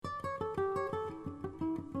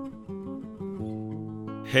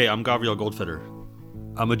Hey, I'm Gavriel Goldfeder.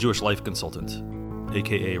 I'm a Jewish life consultant,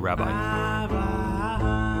 aka Rabbi.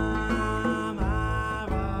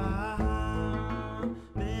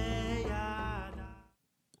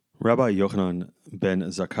 Rabbi Yochanan ben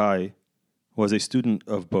Zakkai was a student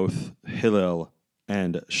of both Hillel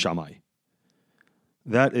and Shammai.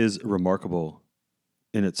 That is remarkable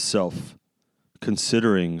in itself,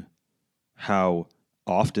 considering how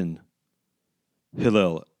often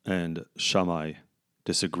Hillel and Shammai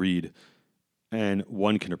disagreed, and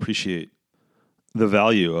one can appreciate the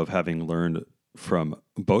value of having learned from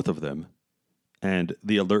both of them and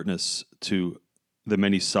the alertness to the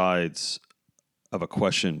many sides of a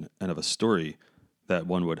question and of a story that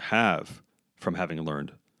one would have from having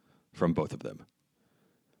learned from both of them.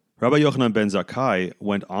 Rabbi Yochanan ben Zakkai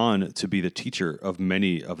went on to be the teacher of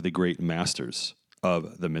many of the great masters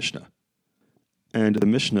of the Mishnah. And the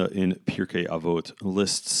Mishnah in Pirkei Avot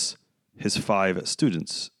lists his 5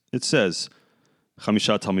 students. It says,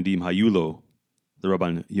 Chamisha Talmidim Hayulo, the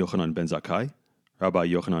Rabbi Yochanan ben Zakkai. Rabbi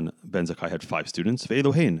Yochanan ben Zakkai had 5 students,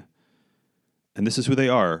 Ve'elohein. And this is who they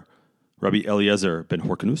are: Rabbi Eliezer ben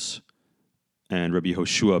Horkanus, and Rabbi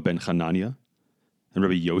Hoshua ben Hanania, and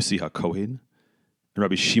Rabbi Yossi HaKohen, and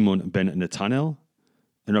Rabbi Shimon ben Netanel,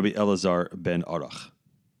 and Rabbi Elazar ben Arach.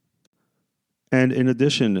 And in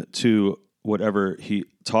addition to whatever he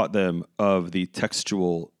taught them of the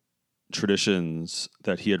textual traditions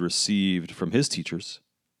that he had received from his teachers,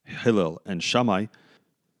 Hillel and Shammai,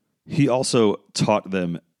 he also taught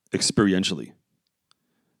them experientially.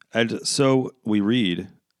 And so we read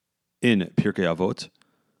in Pirkei Avot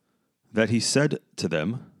that he said to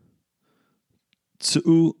them,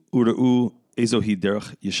 Tzu'u u'ra'u ezohi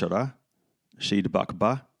derech yeshara sheidbak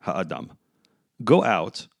ba ha'adam. Go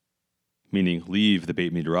out, meaning leave the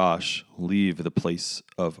Beit Midrash, leave the place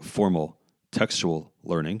of formal textual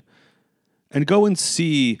learning, and go and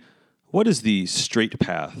see what is the straight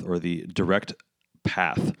path or the direct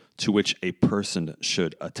path to which a person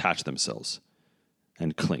should attach themselves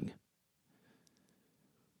and cling.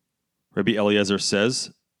 Rabbi Eliezer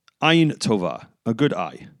says, Ayin tova, a good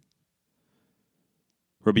eye.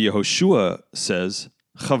 Rabbi Yehoshua says,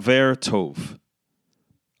 Chaver tov,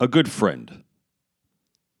 a good friend.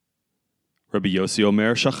 Rabbi Yossi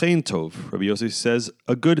Omer, Shachein tov. Rabbi Yossi says,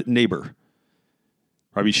 a good neighbor.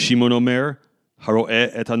 Rabbi Shimon Omer, Haro'eh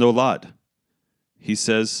et hanolad. He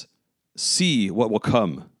says, see what will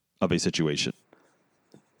come of a situation.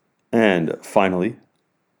 And finally,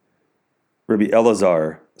 Rabbi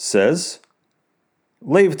Elazar says,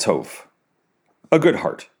 Lev tov, a good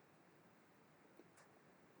heart.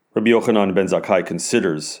 Rabbi Yochanan ben Zakkai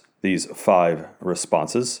considers these 5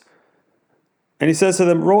 responses, and he says to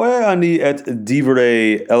them, Ro'eh ani et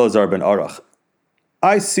divrei Elazar ben Arach.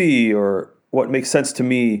 I see, or what makes sense to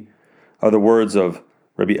me, are the words of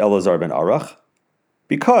Rabbi Elazar ben Arach,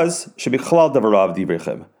 because shebichlal davarav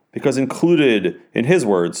divrechem, because included in his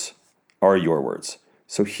words are your words.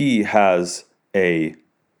 So he has a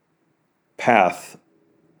path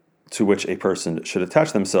to which a person should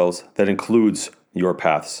attach themselves that includes your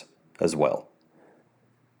paths as well.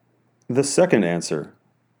 The second answer,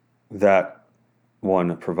 that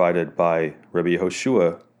one provided by Rabbi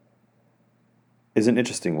Yehoshua, is an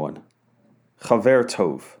interesting one. Chaver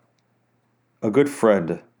tov, a good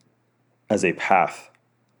friend as a path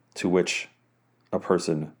to which a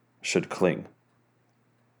person should cling.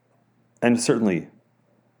 And certainly,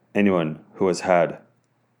 anyone who has had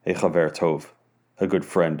a chaver tov, a good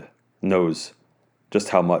friend, knows just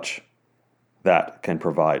how much that can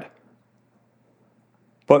provide.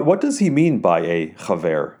 But what does he mean by a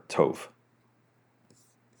chaver tov?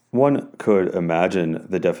 One could imagine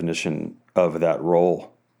the definition of that role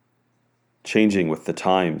changing with the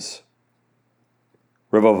times.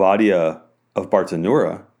 Rav Ovadia of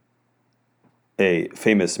Bartanura, a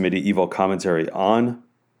famous medieval commentary on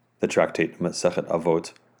the tractate Masechet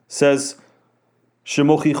Avot, says,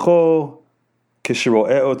 Shemochicho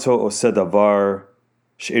kishiro'eh oto oseh davar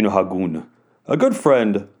she'eno hagun. A good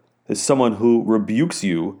friend is someone who rebukes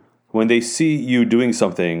you when they see you doing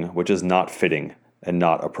something which is not fitting and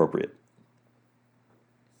not appropriate.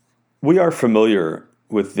 We are familiar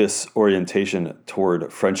with this orientation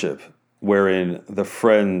toward friendship, wherein the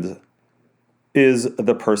friend is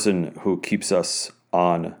the person who keeps us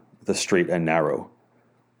on the straight and narrow.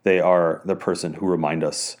 They are the person who remind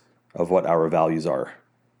us of what our values are,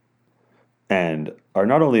 and are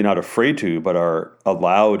not only not afraid to, but are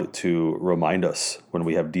allowed to remind us when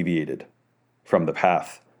we have deviated from the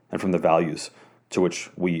path and from the values to which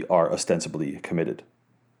we are ostensibly committed.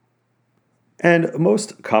 And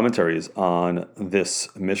most commentaries on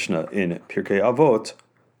this Mishnah in Pirkei Avot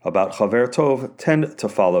about Chaver Tov tend to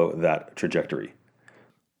follow that trajectory.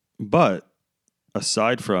 But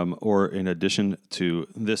aside from, or in addition to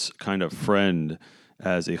this kind of friend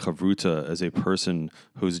as a chavruta, as a person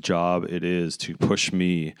whose job it is to push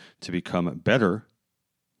me to become better,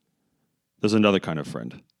 there's another kind of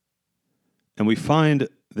friend. And we find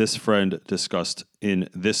this friend discussed in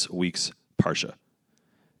this week's Parsha.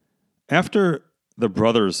 After the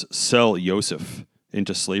brothers sell Yosef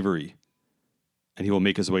into slavery, and he will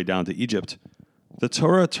make his way down to Egypt, the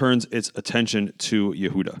Torah turns its attention to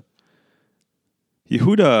Yehuda.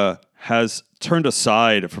 Yehuda has turned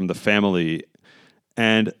aside from the family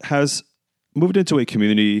and has moved into a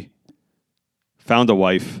community, found a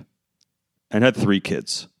wife, and had 3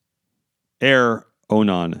 kids, Er,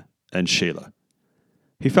 Onan, and Shelah.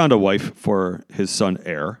 He found a wife for his son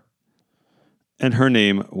Er, and her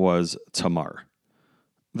name was Tamar.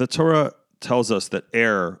 The Torah tells us that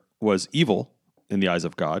Er was evil in the eyes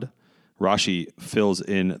of God. Rashi fills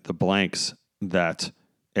in the blanks that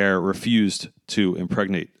Er refused to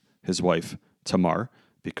impregnate his wife Tamar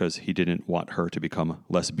because he didn't want her to become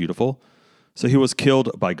less beautiful. So he was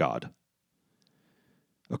killed by God.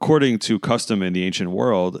 According to custom in the ancient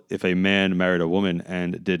world, if a man married a woman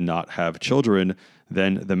and did not have children,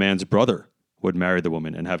 then the man's brother would marry the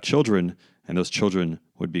woman and have children, and those children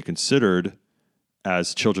would be considered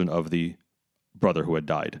as children of the brother who had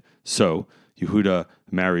died. So Yehuda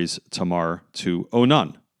marries Tamar to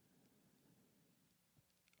Onan.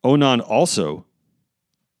 Onan also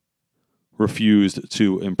refused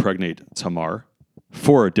to impregnate Tamar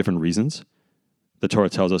for different reasons. The Torah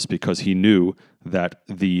tells us because he knew that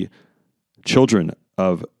the children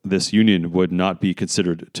of this union would not be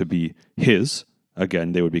considered to be his.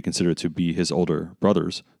 Again, they would be considered to be his older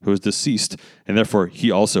brothers who was deceased, and therefore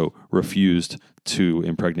he also refused to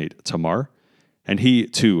impregnate Tamar, and he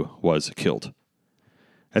too was killed.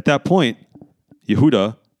 At that point,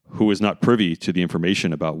 Yehuda, who was not privy to the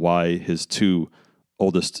information about why his 2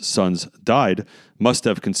 oldest sons died, must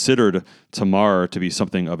have considered Tamar to be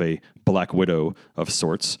something of a black widow of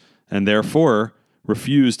sorts, and therefore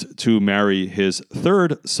refused to marry his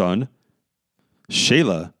 3rd son,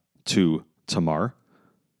 Shelah, to Tamar,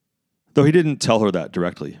 though he didn't tell her that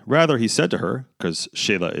directly. Rather, he said to her, because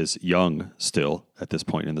Shelah is young still at this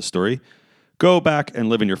point in the story, "Go back and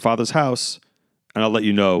live in your father's house, and I'll let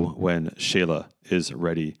you know when Shelah is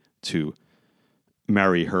ready to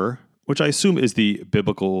marry her," which I assume is the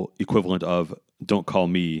biblical equivalent of, "Don't call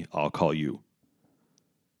me, I'll call you."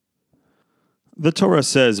 The Torah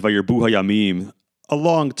says, "Vayirbu hayamim," a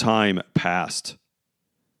long time passed,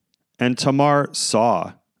 and Tamar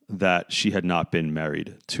saw that she had not been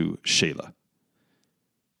married to Shelah.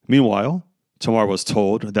 Meanwhile, Tamar was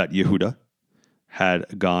told that Yehuda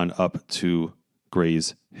had gone up to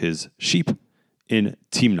graze his sheep in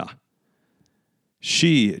Timnah.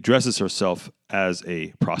 She dresses herself as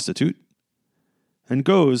a prostitute and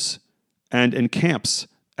goes and encamps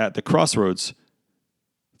at the crossroads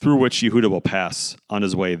through which Yehuda will pass on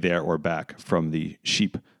his way there or back from the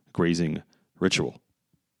sheep grazing ritual.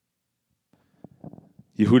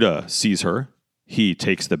 Yehuda sees her. He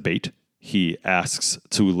takes the bait. He asks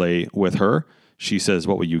to lay with her. She says,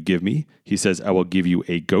 "What will you give me?" He says, "I will give you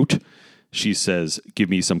a goat." She says, "Give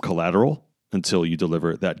me some collateral until you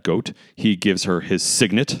deliver that goat." He gives her his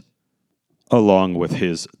signet along with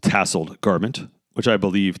his tasseled garment, which I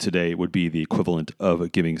believe today would be the equivalent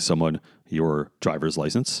of giving someone your driver's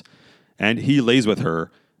license. And he lays with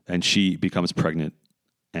her, and she becomes pregnant,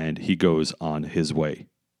 and he goes on his way.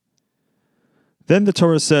 Then the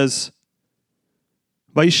Torah says,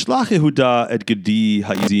 "Vayishlach Yehuda et gedi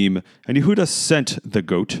ha'izim," and Yehuda sent the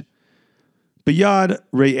goat, "biyad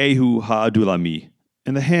re'ehu ha'adulami,"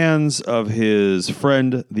 in the hands of his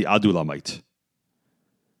friend, the Adulamite,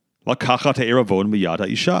 "lakachat ha'eravon miyad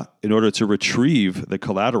ha'isha," in order to retrieve the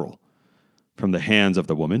collateral from the hands of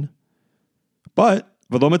the woman. But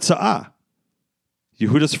v'lo metza'ah,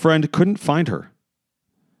 Yehuda's friend couldn't find her.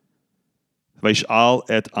 Vayish'al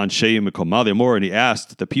et anshei mekomah lemor, and he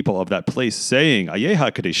asked the people of that place, saying,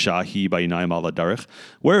 "Ayeha kadesha hi ba'inayim ala darech,"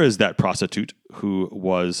 where is that prostitute who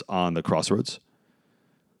was on the crossroads?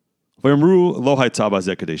 V'yamru lo hayta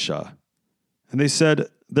bazeh kadesha, and they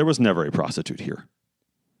said, "There was never a prostitute here."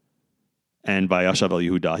 And vayashav el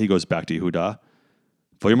Yehuda, he goes back to Yehuda,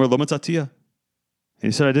 v'yamru lo metzatiyah, and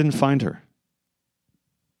he said, "I didn't find her."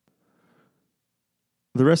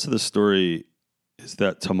 The rest of the story is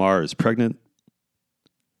that Tamar is pregnant.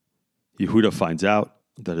 Yehuda finds out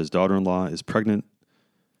that his daughter-in-law is pregnant.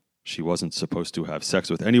 She wasn't supposed to have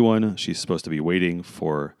sex with anyone. She's supposed to be waiting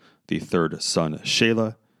for the 3rd son,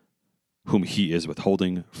 Shelah, whom he is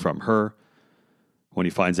withholding from her. when he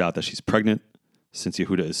finds out that she's pregnant, since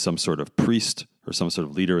Yehuda is some sort of priest or some sort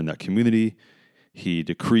of leader in that community, he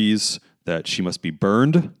decrees that she must be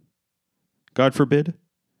burned, God forbid.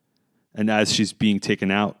 And as she's being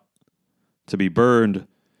taken out to be burned,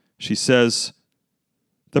 she says,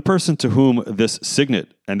 "The person to whom this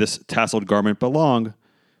signet and this tasseled garment belong,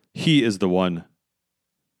 he is the one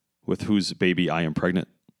with whose baby I am pregnant."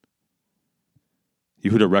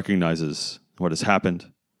 Yehuda recognizes what has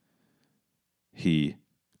happened. He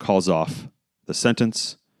calls off the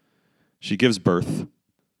sentence. She gives birth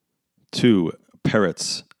to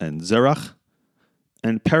Peretz and Zerach,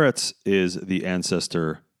 and Peretz is the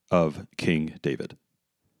ancestor of King David.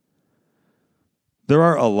 There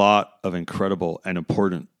are a lot of incredible and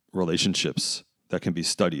important relationships that can be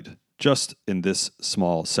studied just in this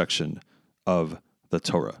small section of the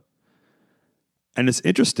Torah. And it's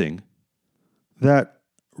interesting that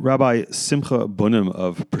Rabbi Simcha Bunim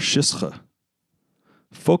of Pershischa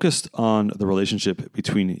focused on the relationship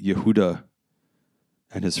between Yehuda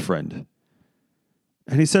and his friend.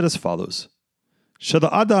 And he said as follows, Shada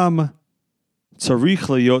Adam tzarich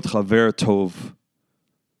leyot chaver tov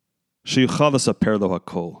sheyuchal lesaper lo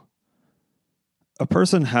hakol. A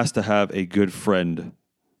person has to have a good friend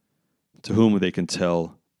to whom they can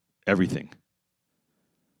tell everything.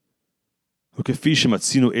 Ukefi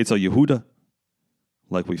shematzinu etzel Yehuda,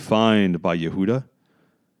 like we find by Yehuda.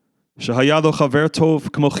 Shehaya lo chaver tov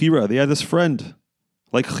k'mo Chira. They had this friend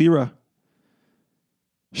like Chira.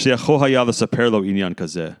 She'achol haya lesaper lo inyan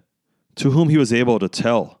kazeh, to whom he was able to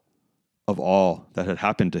tell of all that had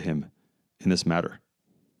happened to him in this matter.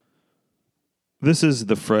 This is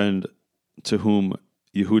the friend to whom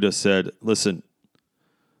Yehuda said, "Listen,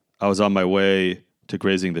 I was on my way to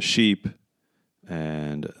grazing the sheep,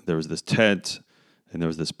 and there was this tent, and there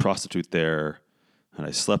was this prostitute there, and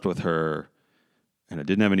I slept with her, and I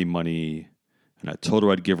didn't have any money, and I told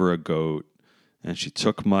her I'd give her a goat, and she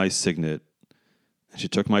took my signet, and she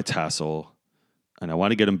took my tassel, and I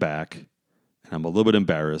want to get him back, and I'm a little bit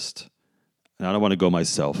embarrassed, and I don't want to go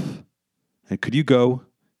myself. And could you go?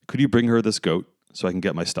 Could you bring her this goat so I can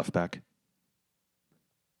get my stuff back?"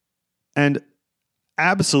 And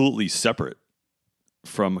absolutely separate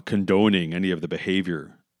from condoning any of the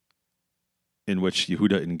behavior in which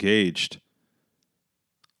Yehuda engaged,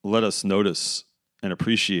 let us notice and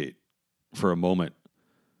appreciate for a moment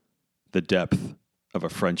the depth of a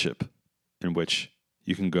friendship in which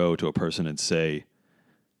you can go to a person and say,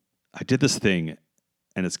 "I did this thing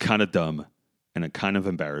and it's kind of dumb and I'm kind of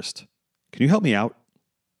embarrassed. Can you help me out?"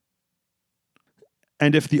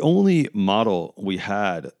 And if the only model we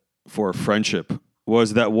had for friendship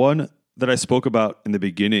was that one that I spoke about in the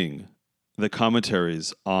beginning, the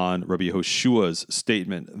commentaries on Rabbi Yehoshua's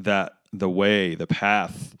statement that the way, the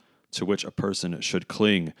path to which a person should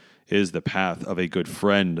cling is the path of a good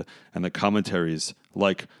friend, and the commentaries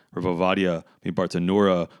like Rav Ovadia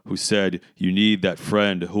Bartanura, who said you need that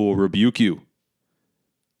friend who will rebuke you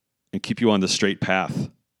and keep you on the straight path.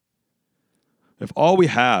 If all we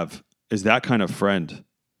have is that kind of friend,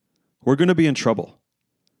 we're going to be in trouble.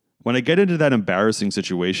 When I get into that embarrassing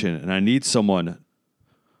situation and I need someone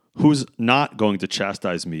who's not going to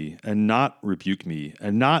chastise me and not rebuke me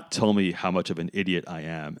and not tell me how much of an idiot I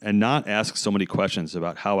am and not ask so many questions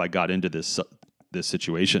about how I got into this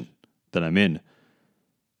situation that I'm in,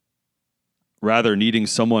 rather needing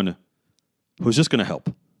someone who's just going to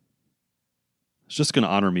help. It's just going to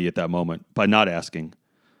honor me at that moment by not asking,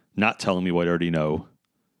 not telling me what I already know,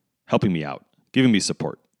 helping me out, giving me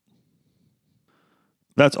support.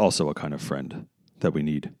 That's also a kind of friend that we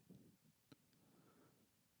need.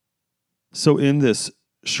 So in this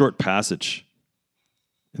short passage,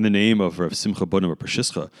 in the name of Rav Simcha Bunim of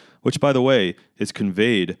Pershischa, which, by the way, is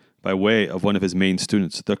conveyed by way of one of his main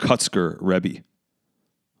students, the Kotzker Rebbe,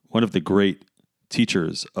 one of the great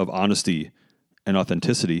teachers of honesty and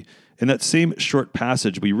authenticity, in that same short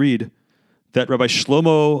passage we read that Rabbi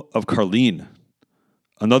Shlomo of Karlin,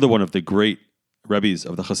 another one of the great Rebbes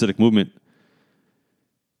of the Hasidic movement,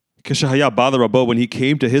 when he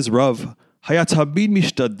came to his Rav, he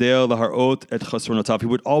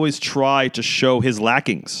would always try to show his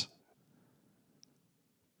lackings,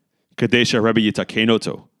 so that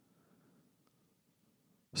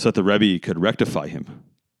the Rebbe could rectify him.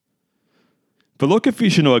 And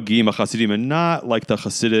not like the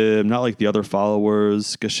Hasidim, not like the other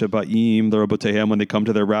followers, when they come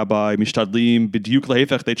to their rabbi,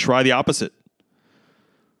 they try the opposite.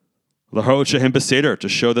 To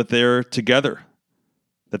show that they're together,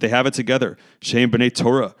 that they have it together. Shehem b'nei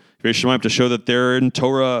Torah, to show that they're in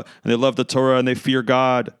Torah and they love the Torah and they fear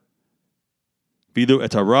God. Vidu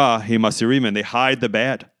et hara he masirim, and they hide the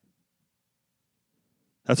bad.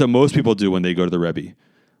 That's what most people do when they go to the Rebbe.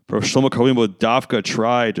 But Shlomo Karliner would dafka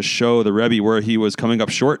try to show the Rebbe where he was coming up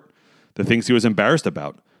short, the things he was embarrassed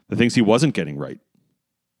about, the things he wasn't getting right.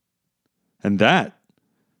 And that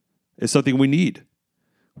is something we need.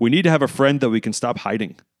 We need to have a friend that we can stop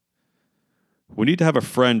hiding. We need to have a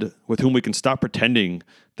friend with whom we can stop pretending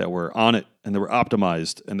that we're on it and that we're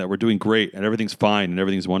optimized and that we're doing great and everything's fine and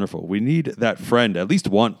everything's wonderful. We need that friend, at least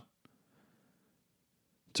one,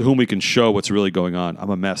 to whom we can show what's really going on. I'm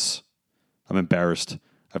a mess. I'm embarrassed.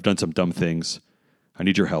 I've done some dumb things. I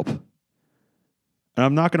need your help. And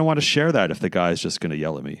I'm not going to want to share that if the guy's just going to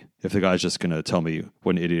yell at me, if the guy's just going to tell me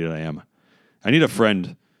what an idiot I am. I need a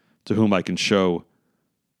friend to whom I can show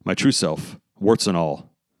my true self, warts and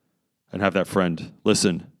all, and have that friend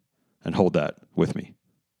listen and hold that with me.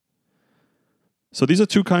 So these are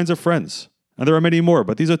two kinds of friends. And there are many more,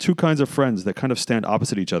 but these are two kinds of friends that kind of stand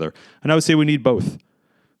opposite each other. And I would say we need both.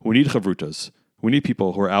 We need chavrutas. We need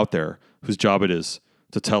people who are out there whose job it is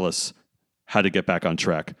to tell us how to get back on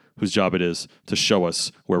track, whose job it is to show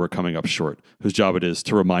us where we're coming up short, whose job it is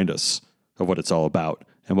to remind us of what it's all about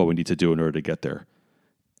and what we need to do in order to get there.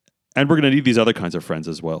 And we're going to need these other kinds of friends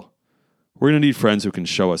as well. We're going to need friends who can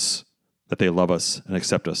show us that they love us and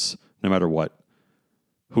accept us no matter what,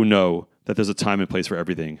 who know that there's a time and place for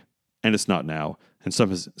everything, and it's not now. And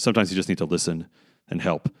sometimes you just need to listen and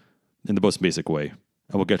help in the most basic way.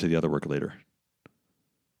 And we'll get to the other work later.